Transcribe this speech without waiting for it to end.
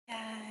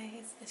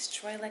guys,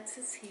 Troy Lex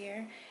is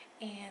here,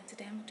 and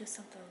today I'm going to do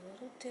something a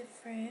little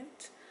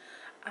different.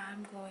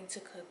 I'm going to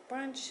cook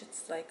brunch.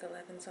 It's like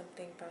 11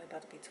 something, probably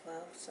about to be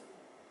 12, so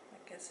I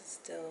guess it's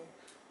still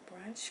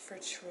brunch for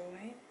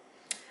Troy.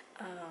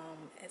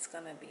 It's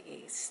going to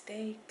be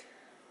steak,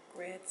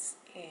 grits,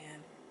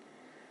 and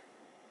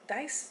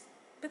diced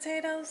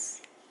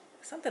potatoes,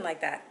 something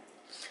like that.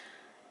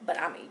 But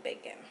I'm eat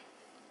bacon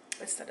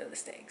instead of the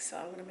steak, so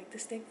I'm going to make the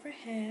steak for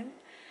him.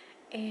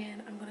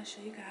 And I'm going to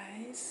show you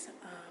guys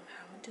how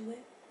I'm going to do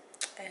it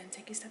and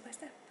take you step by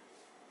step.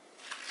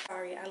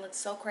 Sorry, I look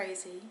so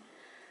crazy.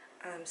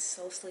 I'm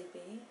so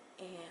sleepy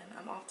and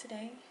I'm off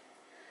today.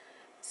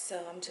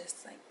 So I'm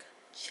just like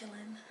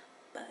chilling,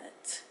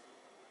 but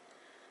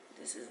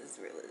this is as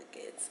real as it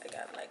gets. I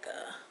got like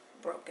a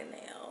broken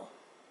nail,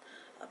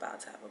 about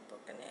to have a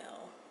broken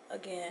nail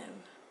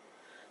again.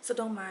 So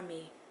don't mind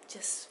me,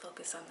 just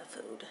focus on the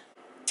food.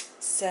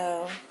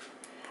 So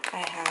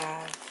I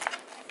have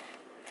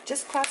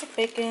just classic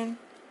bacon,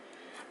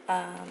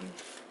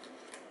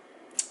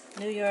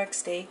 New York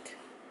steak,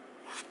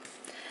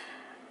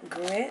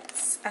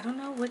 grits. I don't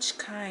know which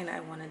kind I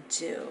want to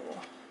do,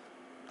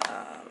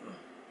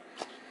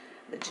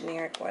 the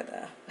generic or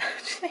the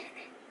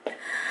generic.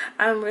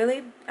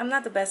 I'm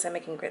not the best at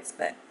making grits,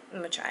 but I'm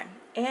gonna try.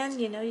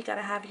 And you know, you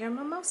gotta have your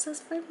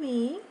mimosas for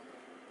me.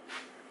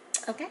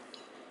 Okay,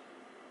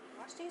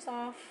 wash these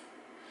off.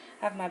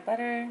 I have my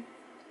butter,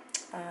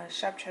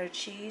 sharp cheddar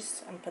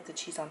cheese. I'm gonna put the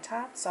cheese on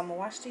top, so I'm gonna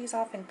wash these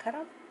off and cut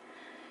them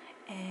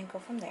and go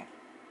from there.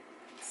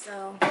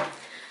 So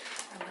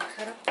I'm gonna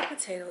cut up the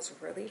potatoes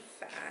really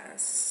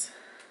fast.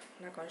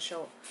 I'm not gonna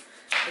show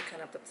me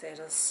cutting up the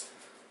potatoes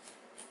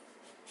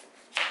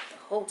the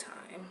whole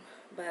time,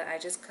 but I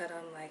just cut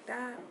them like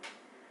that.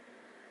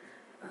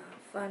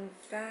 Fun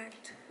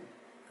fact,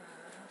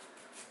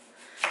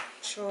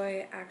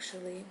 Troy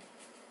actually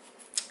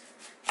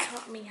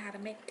taught me how to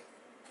make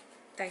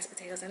diced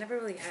potatoes. I never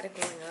really had it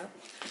growing up,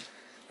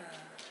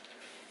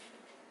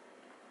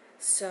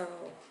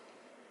 so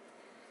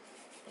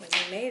when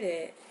he made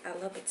it, I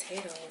love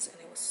potatoes and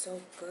it was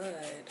so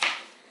good.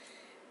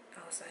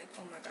 I was like,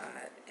 oh my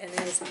god. And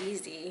it was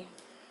easy,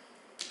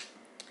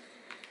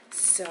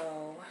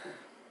 so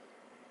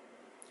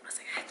I was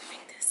like, I have to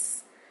make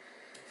this.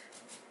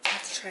 I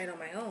have to try it on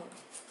my own.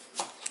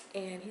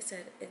 And he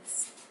said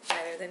it's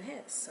better than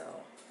his,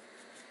 so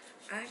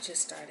I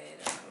just started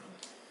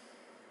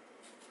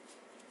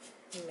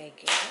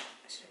making it.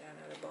 I should have got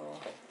another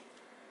bowl.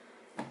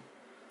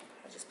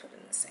 I'll just put it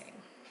in the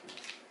same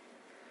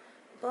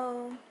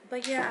bowl.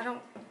 But yeah, I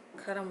don't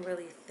cut them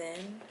really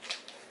thin.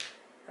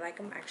 I like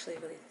them actually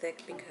really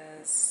thick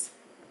because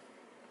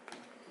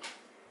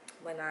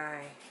when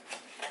I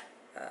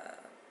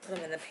put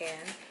them in the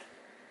pan,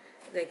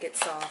 they get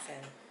soft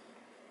and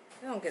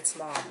they don't get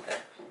small,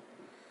 but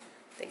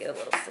they get a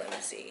little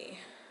flimsy.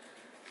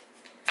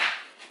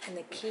 And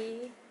the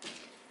key,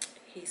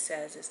 he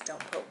says, is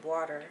don't put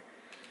water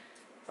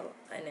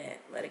in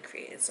it, let it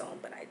create its own.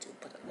 But I do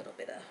put a little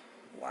bit of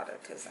water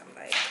because I'm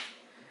like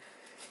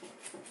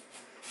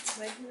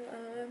I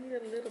need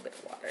a little bit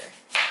of water.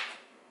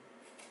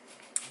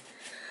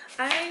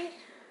 I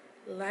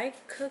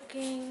like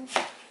cooking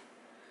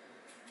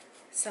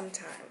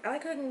sometimes. I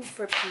like cooking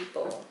for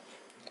people,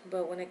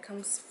 but when it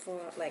comes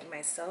for like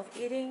myself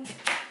eating,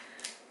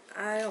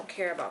 I don't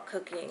care about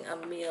cooking a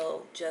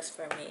meal just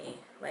for me.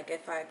 Like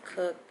if I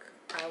cook,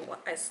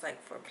 it's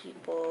like for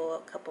people,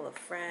 a couple of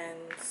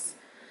friends,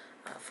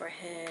 for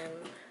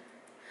him.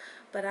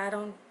 But I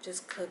don't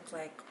just cook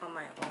like on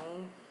my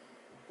own.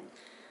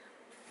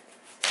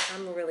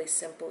 I'm a really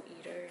simple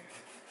eater,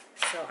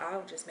 so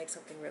I'll just make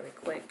something really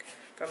quick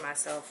for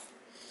myself,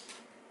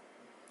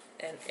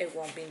 and it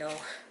won't be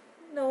no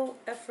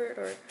effort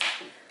or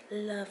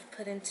love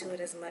put into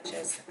it as much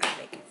as I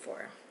make it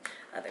for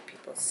other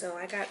people. So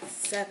I got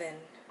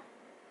 7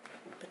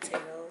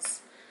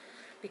 potatoes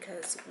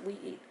because we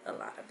eat a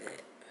lot of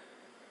it.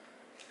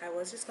 I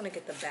was just gonna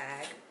get the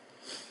bag,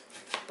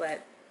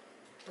 but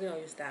we don't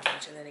use that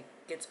much and then it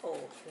gets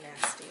old,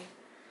 nasty.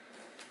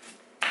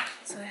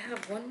 So I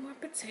have 1 more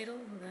potato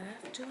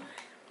left. Do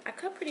I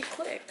cut pretty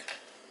quick.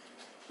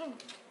 I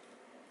think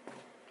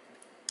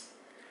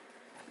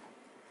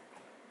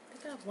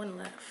I have 1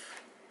 left.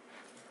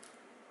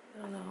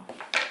 I don't know.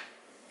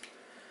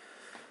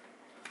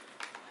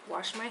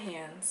 Wash my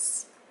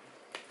hands.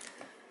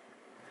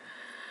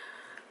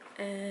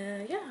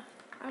 And yeah,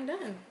 I'm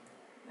done.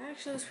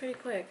 Actually, it was pretty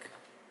quick.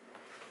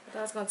 I thought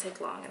it was going to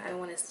take long, and I don't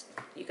want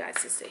you guys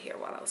to sit here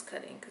while I was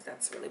cutting because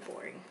that's really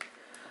boring.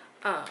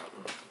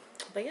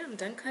 But yeah, I'm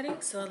done cutting,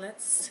 so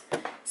let's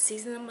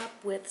season them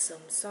up with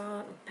some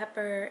salt and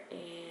pepper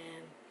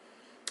and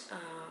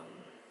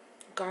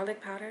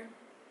garlic powder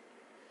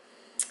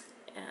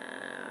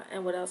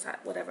and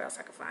whatever else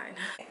I could find.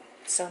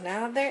 So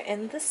now they're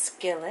in the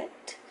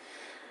skillet.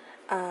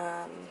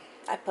 I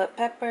put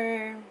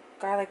pepper,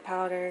 garlic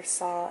powder,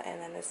 salt,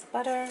 and then this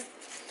butter.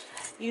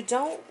 You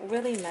don't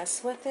really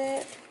mess with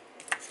it.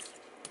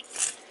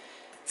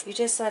 You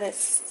just let it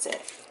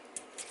sit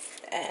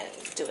and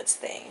do its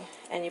thing.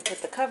 And you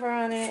put the cover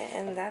on it,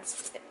 and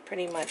that's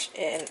pretty much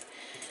it.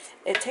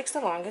 It takes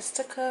the longest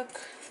to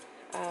cook.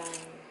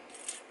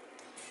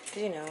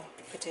 You know,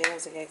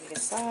 potatoes are gonna get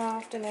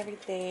soft and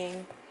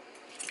everything.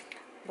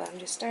 But I'm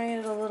just stirring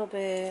it a little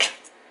bit.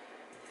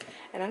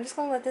 And I'm just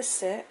gonna let this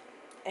sit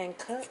and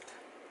cook.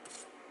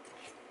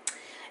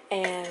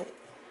 And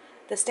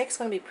the steak's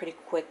gonna be pretty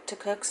quick to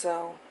cook,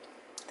 so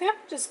I think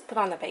I'll just put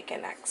on the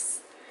bacon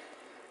next.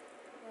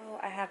 So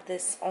I have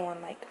this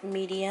on like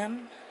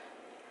medium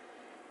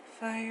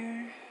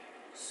fire,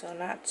 so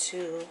not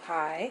too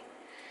high.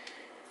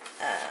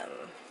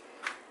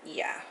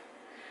 Yeah.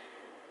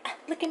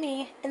 Look at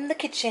me in the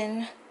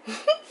kitchen.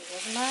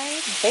 Here's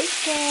my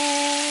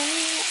bacon.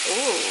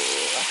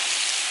 Ooh.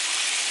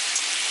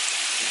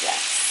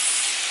 Yes.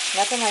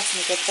 Nothing like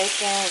some good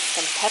bacon with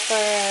some pepper.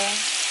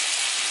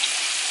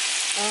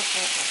 I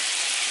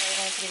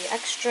wanted to be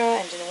extra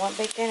and didn't want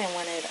bacon and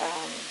wanted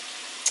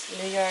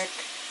New York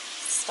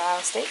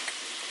style steak.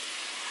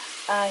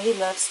 He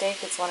loves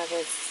steak. It's one of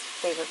his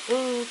favorite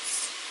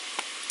foods.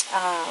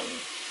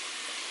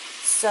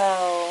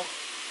 So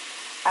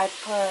I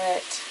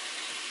put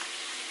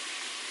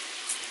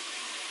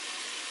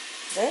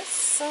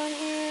this on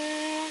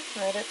here.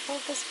 Let it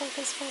focus.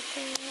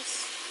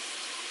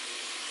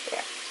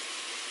 There.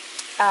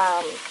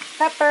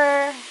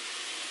 Pepper,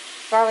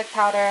 garlic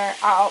powder.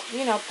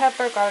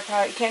 Pepper, garlic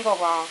powder. You can't go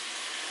wrong.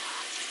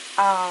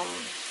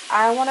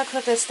 I want to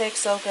cook this steak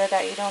so good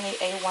that you don't need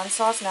A1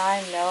 sauce. Now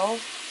I know,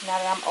 now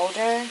that I'm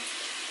older,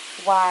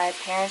 why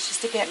parents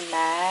used to get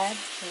mad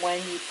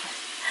when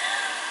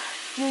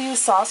you use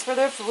sauce for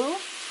their food,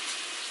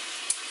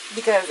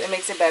 because it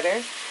makes it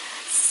better.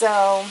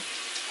 So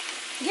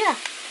yeah,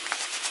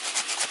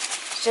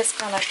 just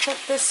gonna cook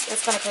this.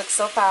 It's gonna cook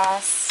so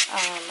fast.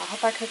 I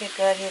hope I cook it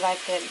good. He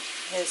liked it,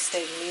 his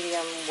steak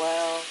medium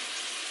well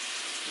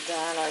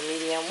done or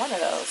medium, one of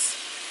those.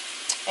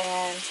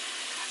 And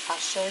I'll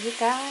show you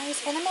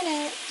guys in a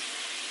minute.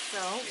 So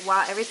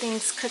while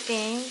everything's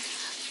cooking,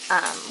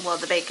 well,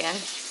 the bacon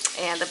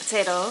and the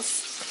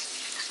potatoes,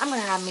 I'm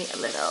gonna have me a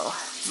little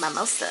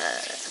mimosa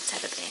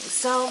type of thing.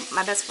 So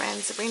my best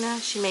friend Sabrina,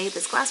 she made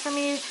this glass for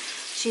me.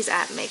 She's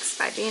at Makes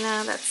by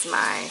Dina. That's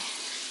my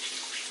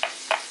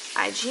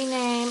IG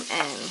name,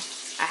 and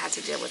I had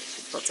to deal with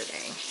people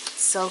today.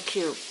 So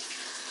cute.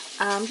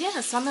 Yeah,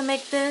 so I'm gonna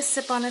make this,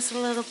 sip on this a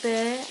little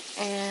bit,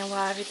 and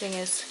while everything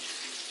is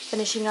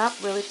finishing up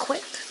really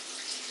quick,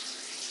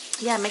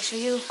 yeah, make sure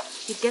you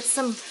get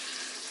some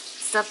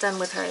stuff done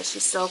with her.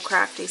 She's so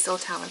crafty, so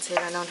talented.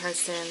 I've known her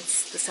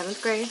since the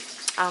 7th grade.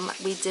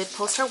 We did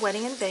post her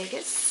wedding in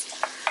Vegas,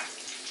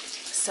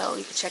 so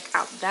you can check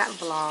out that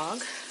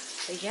vlog.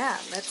 But yeah,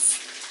 let's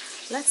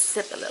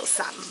sip a little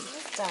something.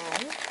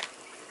 Done.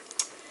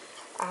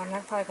 I'm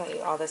not probably gonna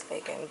eat all this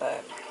bacon,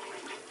 but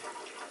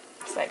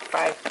it's like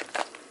 5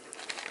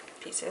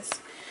 pieces.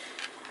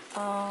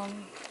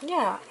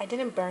 Yeah, I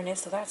didn't burn it,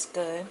 so that's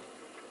good.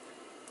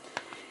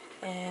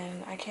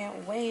 And I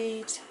can't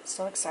wait.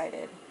 So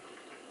excited.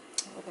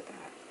 Look at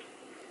that.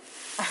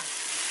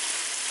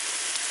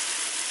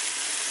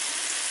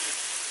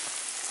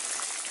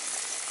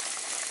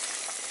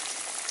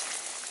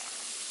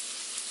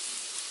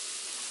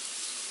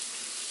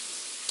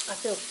 I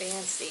feel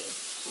fancy.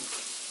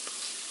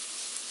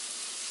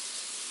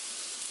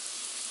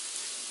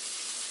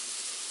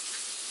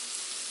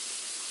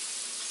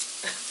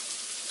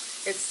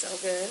 It's so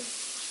good.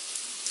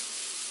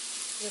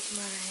 With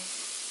my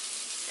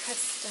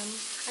custom.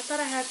 I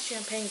thought I had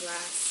champagne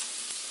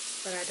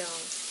glass, but I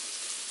don't.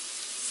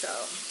 So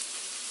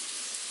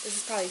this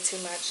is probably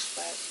too much,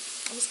 but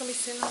I'm just gonna be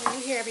sitting on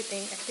it. You hear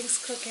everything. Everything's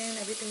cooking.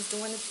 Everything's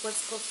doing what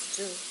it's supposed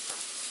to do.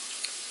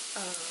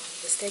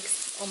 The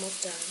steak's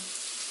almost done.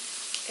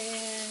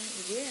 And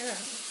yeah,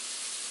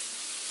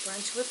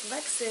 brunch with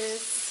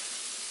Lexus.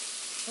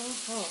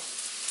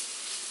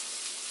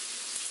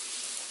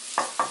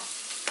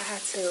 I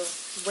had to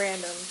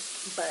random,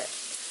 but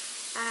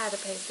I had to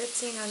pay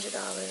 $1,500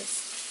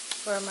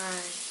 for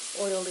my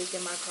oil leak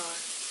in my car.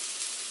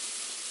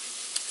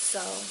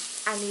 So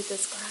I need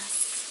this glass.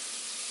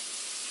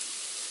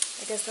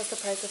 I guess that's the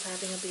price of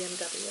having a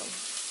BMW.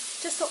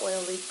 Just an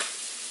oil leak.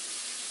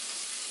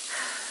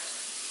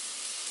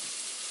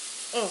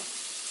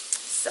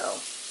 So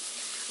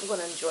I'm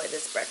gonna enjoy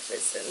this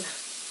breakfast and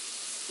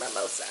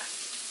mimosa.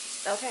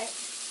 Okay.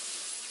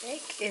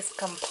 Steak is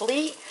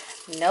complete.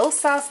 No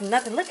sauce,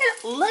 nothing. Look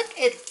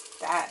at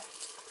that.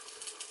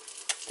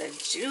 The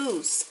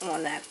juice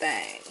on that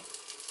thing.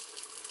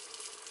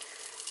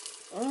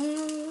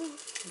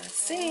 Let's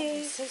see.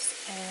 This is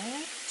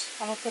it.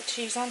 I'm gonna put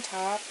cheese on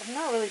top. I'm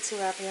not really too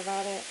happy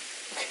about it.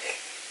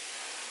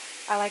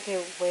 I like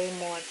it way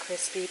more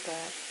crispy,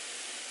 but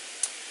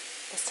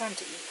it's time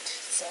to eat.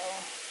 So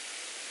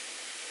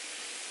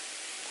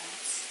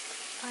that's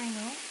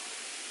final.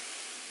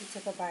 We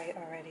took a bite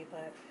already,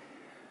 but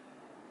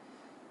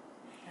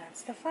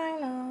that's the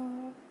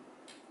final.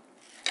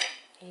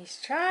 He's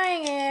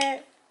trying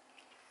it.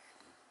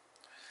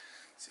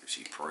 See if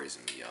she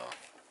poisoned me, y'all.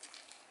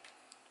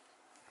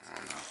 I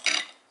don't know.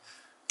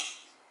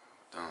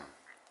 Done.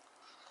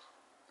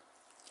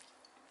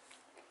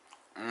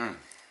 Mmm.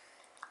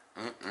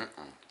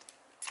 Mm-mm-mm.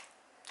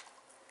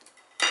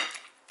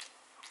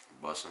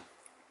 Bussin'.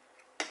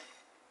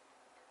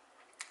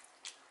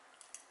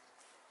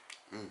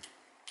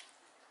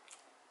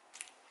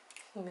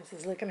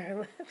 Mrs. licking her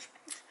lips.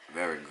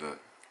 Very good.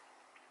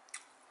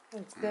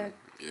 It's good.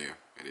 Yeah,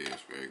 it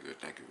is very good.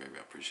 Thank you, baby.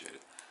 I appreciate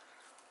it.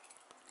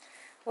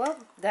 Well,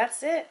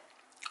 that's it.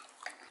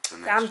 Till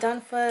I'm next time.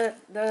 done for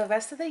the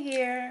rest of the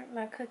year,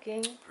 my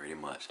cooking. Pretty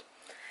much.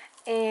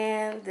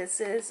 And this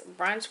is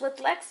Brunch with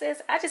Lexus.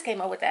 I just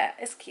came up with that.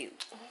 It's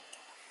cute.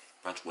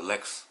 Brunch with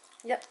Lex.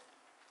 Yep.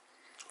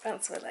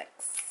 Brunch with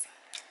Lex.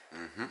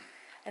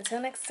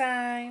 Until next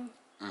time.